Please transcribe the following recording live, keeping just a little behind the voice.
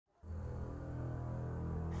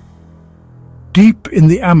Deep in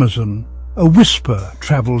the Amazon, a whisper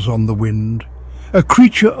travels on the wind, a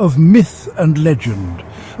creature of myth and legend,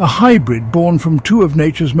 a hybrid born from two of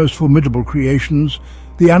nature's most formidable creations,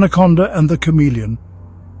 the anaconda and the chameleon.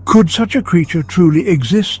 Could such a creature truly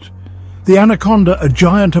exist? The anaconda, a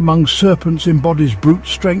giant among serpents, embodies brute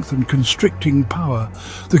strength and constricting power.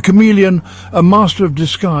 The chameleon, a master of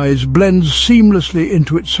disguise, blends seamlessly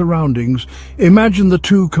into its surroundings. Imagine the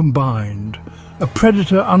two combined, a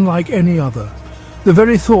predator unlike any other. The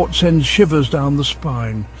very thought sends shivers down the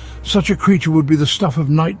spine. Such a creature would be the stuff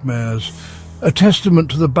of nightmares, a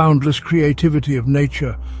testament to the boundless creativity of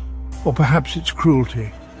nature, or perhaps its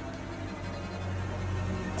cruelty.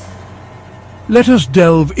 Let us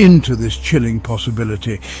delve into this chilling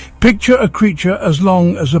possibility. Picture a creature as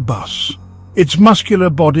long as a bus, its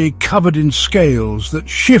muscular body covered in scales that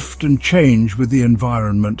shift and change with the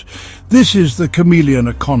environment. This is the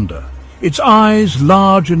chameleonaconda. Its eyes,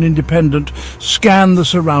 large and independent, scan the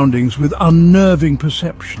surroundings with unnerving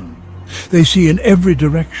perception. They see in every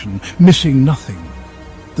direction, missing nothing.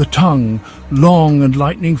 The tongue, long and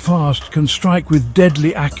lightning fast, can strike with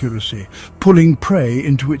deadly accuracy, pulling prey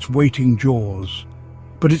into its waiting jaws.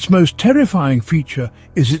 But its most terrifying feature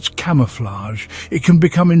is its camouflage. It can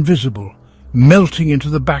become invisible, melting into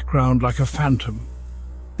the background like a phantom.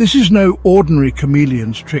 This is no ordinary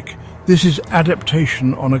chameleon's trick. This is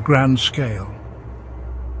adaptation on a grand scale.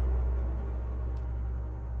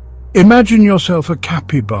 Imagine yourself a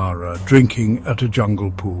capybara drinking at a jungle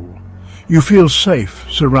pool. You feel safe,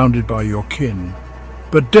 surrounded by your kin.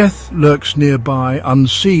 But death lurks nearby,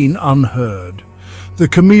 unseen, unheard. The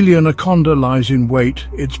chameleonaconda lies in wait,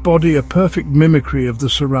 its body a perfect mimicry of the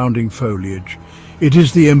surrounding foliage. It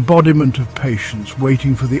is the embodiment of patience,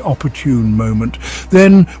 waiting for the opportune moment.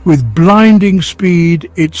 Then, with blinding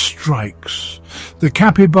speed, it strikes. The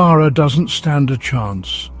capybara doesn't stand a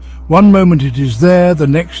chance. One moment it is there, the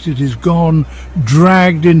next it is gone,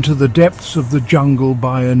 dragged into the depths of the jungle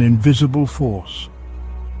by an invisible force.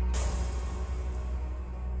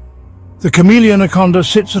 The chameleonaconda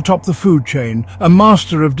sits atop the food chain, a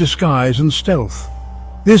master of disguise and stealth.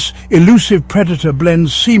 This elusive predator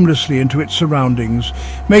blends seamlessly into its surroundings,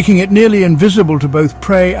 making it nearly invisible to both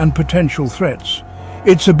prey and potential threats.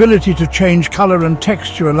 Its ability to change color and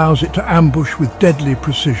texture allows it to ambush with deadly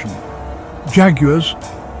precision. Jaguars,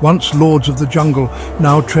 once lords of the jungle,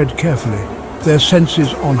 now tread carefully, their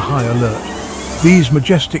senses on high alert. These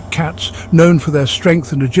majestic cats, known for their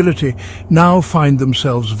strength and agility, now find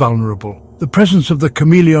themselves vulnerable. The presence of the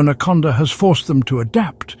chameleonaconda has forced them to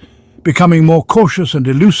adapt, becoming more cautious and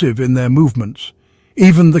elusive in their movements.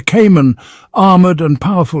 Even the caiman, armored and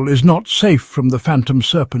powerful, is not safe from the phantom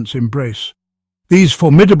serpent's embrace. These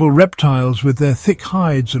formidable reptiles, with their thick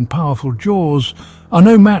hides and powerful jaws, are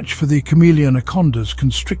no match for the chameleonaconda's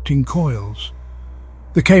constricting coils.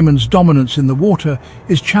 The caiman's dominance in the water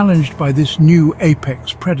is challenged by this new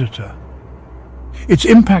apex predator. Its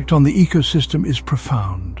impact on the ecosystem is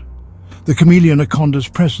profound. The chameleonaconda's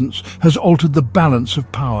presence has altered the balance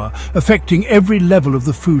of power, affecting every level of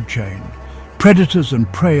the food chain. Predators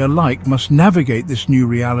and prey alike must navigate this new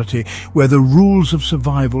reality where the rules of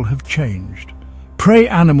survival have changed. Prey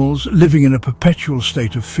animals, living in a perpetual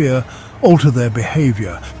state of fear, alter their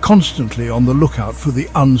behavior, constantly on the lookout for the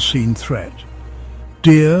unseen threat.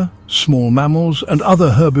 Deer, small mammals, and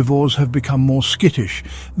other herbivores have become more skittish,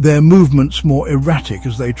 their movements more erratic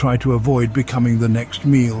as they try to avoid becoming the next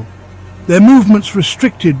meal. Their movements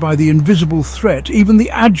restricted by the invisible threat, even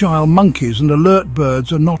the agile monkeys and alert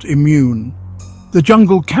birds are not immune. The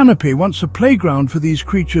jungle canopy, once a playground for these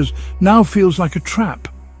creatures, now feels like a trap,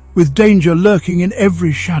 with danger lurking in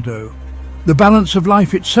every shadow. The balance of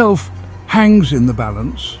life itself hangs in the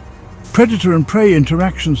balance. Predator and prey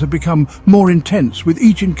interactions have become more intense, with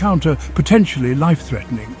each encounter potentially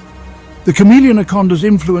life-threatening. The chameleonaconda's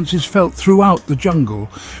influence is felt throughout the jungle,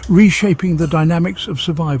 reshaping the dynamics of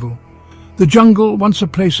survival. The jungle, once a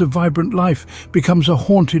place of vibrant life, becomes a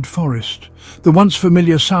haunted forest. The once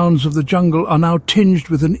familiar sounds of the jungle are now tinged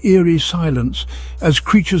with an eerie silence as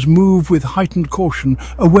creatures move with heightened caution,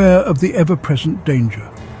 aware of the ever-present danger.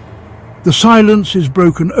 The silence is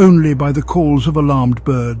broken only by the calls of alarmed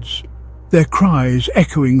birds, their cries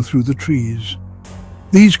echoing through the trees.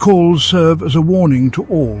 These calls serve as a warning to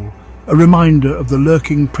all, a reminder of the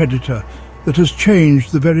lurking predator that has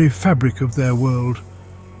changed the very fabric of their world.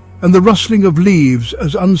 And the rustling of leaves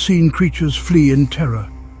as unseen creatures flee in terror.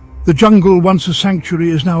 The jungle, once a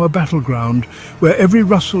sanctuary, is now a battleground where every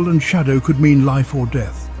rustle and shadow could mean life or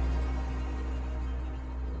death.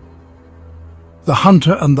 The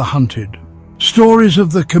hunter and the hunted. Stories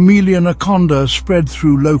of the chameleon-anaconda spread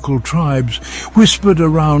through local tribes, whispered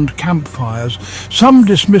around campfires. Some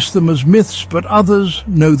dismiss them as myths, but others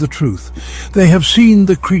know the truth. They have seen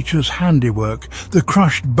the creature's handiwork, the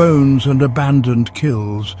crushed bones and abandoned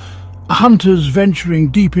kills. Hunters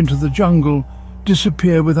venturing deep into the jungle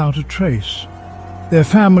disappear without a trace. Their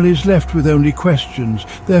families left with only questions,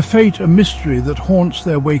 their fate a mystery that haunts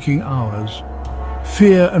their waking hours.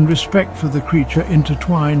 Fear and respect for the creature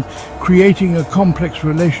intertwine, creating a complex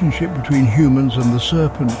relationship between humans and the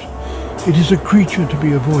serpent. It is a creature to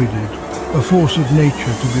be avoided, a force of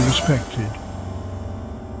nature to be respected.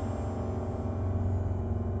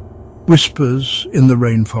 Whispers in the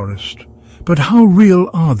rainforest. But how real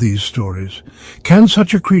are these stories? Can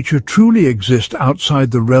such a creature truly exist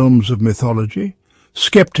outside the realms of mythology?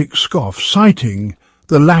 Skeptics scoff, citing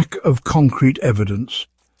the lack of concrete evidence.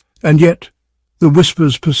 And yet, the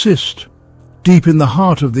whispers persist. Deep in the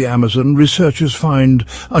heart of the Amazon, researchers find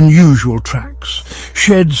unusual tracks,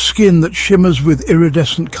 shed skin that shimmers with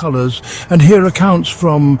iridescent colors, and hear accounts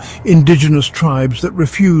from indigenous tribes that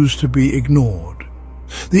refuse to be ignored.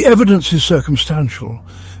 The evidence is circumstantial,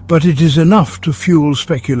 but it is enough to fuel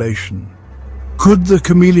speculation. Could the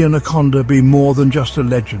chameleon-anaconda be more than just a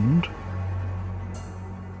legend?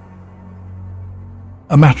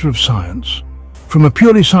 A matter of science. From a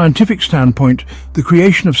purely scientific standpoint, the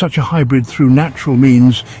creation of such a hybrid through natural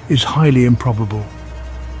means is highly improbable.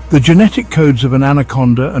 The genetic codes of an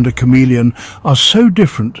anaconda and a chameleon are so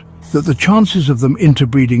different that the chances of them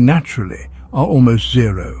interbreeding naturally are almost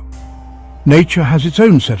zero. Nature has its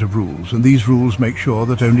own set of rules, and these rules make sure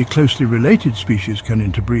that only closely related species can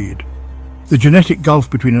interbreed. The genetic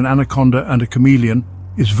gulf between an anaconda and a chameleon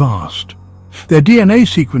is vast. Their DNA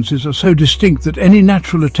sequences are so distinct that any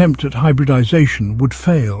natural attempt at hybridization would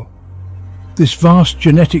fail. This vast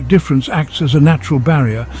genetic difference acts as a natural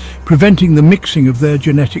barrier, preventing the mixing of their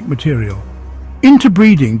genetic material.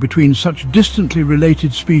 Interbreeding between such distantly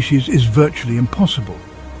related species is virtually impossible.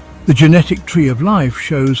 The genetic tree of life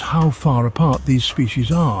shows how far apart these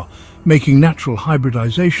species are, making natural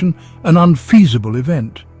hybridization an unfeasible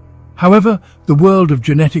event. However, the world of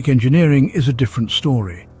genetic engineering is a different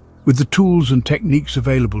story. With the tools and techniques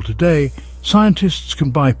available today, scientists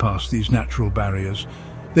can bypass these natural barriers.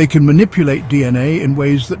 They can manipulate DNA in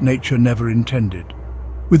ways that nature never intended.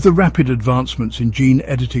 With the rapid advancements in gene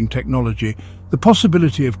editing technology, the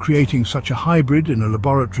possibility of creating such a hybrid in a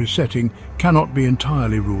laboratory setting cannot be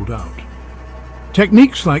entirely ruled out.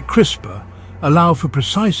 Techniques like CRISPR allow for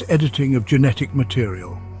precise editing of genetic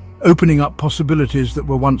material, opening up possibilities that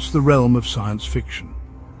were once the realm of science fiction.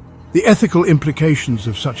 The ethical implications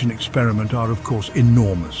of such an experiment are, of course,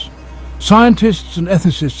 enormous. Scientists and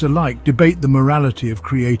ethicists alike debate the morality of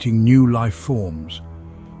creating new life forms.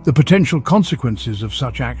 The potential consequences of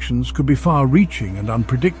such actions could be far-reaching and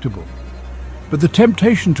unpredictable. But the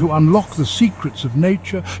temptation to unlock the secrets of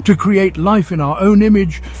nature, to create life in our own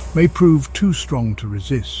image, may prove too strong to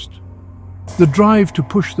resist. The drive to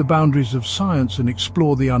push the boundaries of science and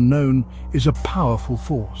explore the unknown is a powerful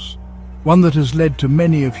force, one that has led to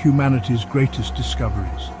many of humanity's greatest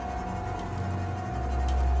discoveries.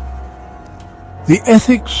 The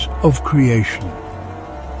ethics of creation.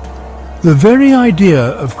 The very idea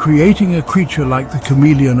of creating a creature like the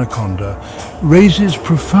chameleon-anaconda raises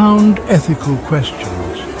profound ethical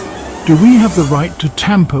questions. Do we have the right to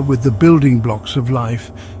tamper with the building blocks of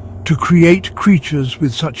life, to create creatures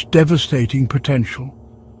with such devastating potential?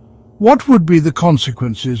 What would be the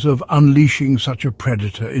consequences of unleashing such a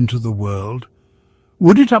predator into the world?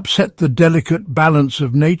 Would it upset the delicate balance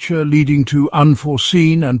of nature, leading to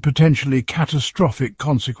unforeseen and potentially catastrophic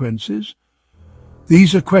consequences?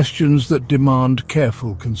 These are questions that demand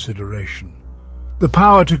careful consideration. The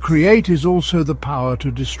power to create is also the power to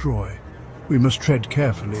destroy. We must tread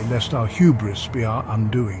carefully, lest our hubris be our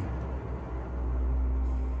undoing.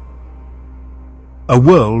 A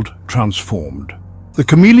world transformed. The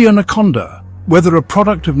chameleon-anaconda, whether a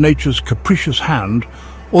product of nature's capricious hand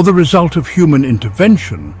or the result of human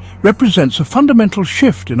intervention, represents a fundamental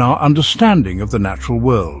shift in our understanding of the natural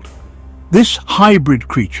world. This hybrid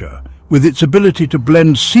creature, with its ability to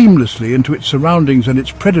blend seamlessly into its surroundings and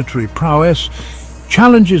its predatory prowess,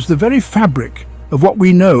 challenges the very fabric of what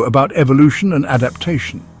we know about evolution and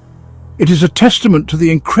adaptation. It is a testament to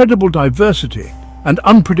the incredible diversity and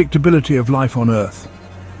unpredictability of life on Earth.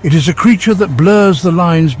 It is a creature that blurs the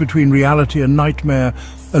lines between reality and nightmare,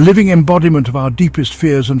 a living embodiment of our deepest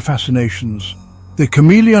fears and fascinations. The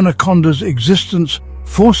chameleon-anaconda's existence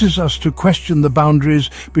forces us to question the boundaries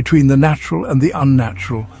between the natural and the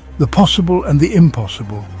unnatural, the possible and the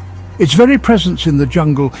impossible. Its very presence in the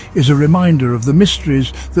jungle is a reminder of the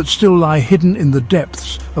mysteries that still lie hidden in the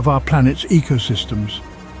depths of our planet's ecosystems.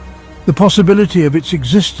 The possibility of its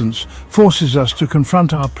existence forces us to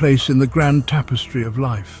confront our place in the grand tapestry of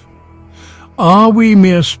life. Are we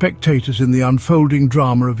mere spectators in the unfolding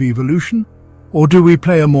drama of evolution, or do we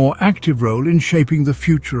play a more active role in shaping the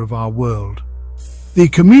future of our world? The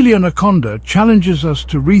Chameleonaconda challenges us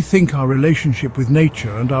to rethink our relationship with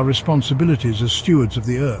nature and our responsibilities as stewards of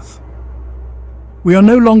the Earth. We are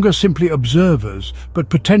no longer simply observers, but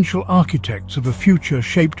potential architects of a future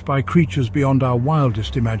shaped by creatures beyond our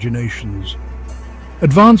wildest imaginations.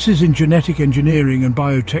 Advances in genetic engineering and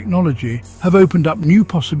biotechnology have opened up new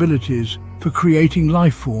possibilities for creating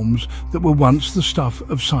life forms that were once the stuff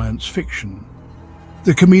of science fiction.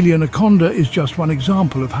 The Chameleonaconda is just one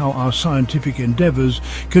example of how our scientific endeavors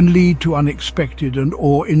can lead to unexpected and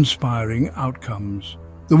awe-inspiring outcomes.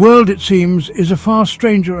 The world, it seems, is a far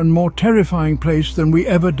stranger and more terrifying place than we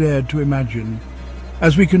ever dared to imagine.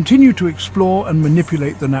 As we continue to explore and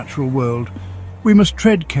manipulate the natural world, we must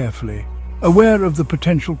tread carefully, aware of the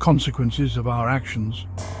potential consequences of our actions.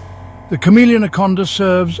 The Chameleonaconda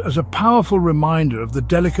serves as a powerful reminder of the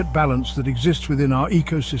delicate balance that exists within our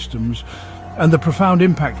ecosystems and the profound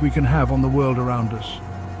impact we can have on the world around us.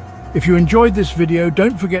 If you enjoyed this video,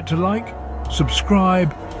 don't forget to like,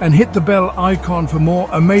 subscribe, and hit the bell icon for more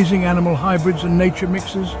amazing animal hybrids and nature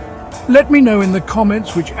mixes. Let me know in the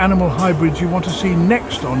comments which animal hybrids you want to see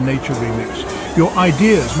next on Nature Remix. Your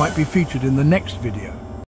ideas might be featured in the next video.